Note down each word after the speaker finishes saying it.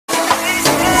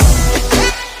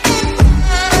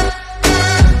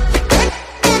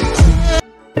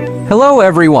Hello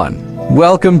everyone,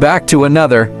 welcome back to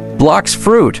another Blox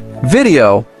Fruit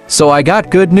video. So I got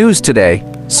good news today.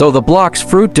 So the Blox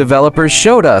Fruit developers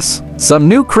showed us some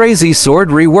new crazy sword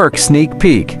rework sneak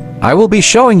peek. I will be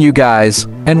showing you guys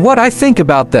and what I think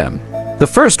about them. The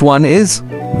first one is,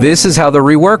 this is how the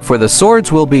rework for the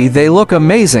swords will be. They look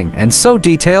amazing and so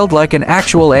detailed like an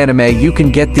actual anime. You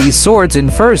can get these swords in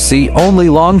first C, only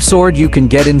long sword you can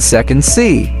get in second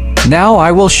C. Now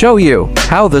I will show you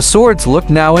how the swords look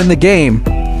now in the game.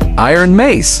 Iron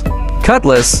Mace,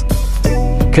 Cutlass,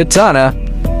 Katana,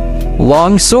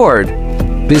 Long Sword,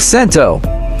 Bicento,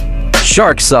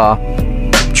 Shark Saw,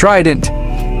 Trident.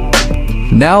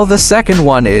 Now the second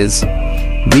one is,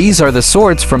 these are the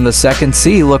swords from the second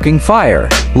C looking fire.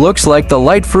 Looks like the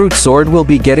light fruit sword will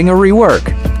be getting a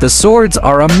rework. The swords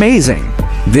are amazing.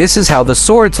 This is how the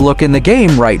swords look in the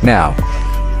game right now.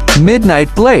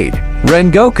 Midnight Blade,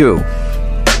 Rengoku,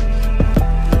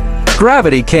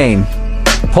 Gravity Cane,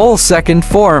 Pole Second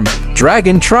Form,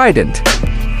 Dragon Trident.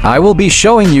 I will be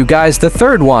showing you guys the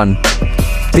third one.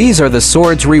 These are the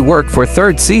swords rework for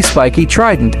third C. Spiky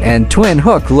Trident and Twin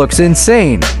Hook looks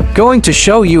insane. Going to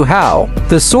show you how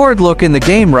the sword look in the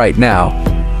game right now.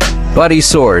 Buddy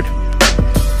Sword,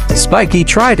 Spiky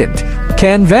Trident,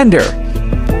 Can Vendor,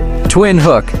 Twin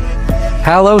Hook,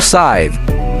 Hallow Scythe.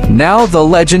 Now the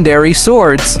legendary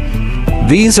swords.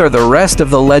 These are the rest of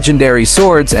the legendary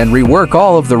swords and rework.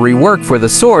 All of the rework for the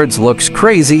swords looks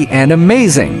crazy and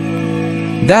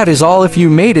amazing. That is all. If you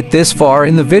made it this far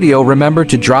in the video, remember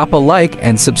to drop a like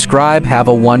and subscribe. Have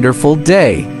a wonderful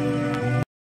day.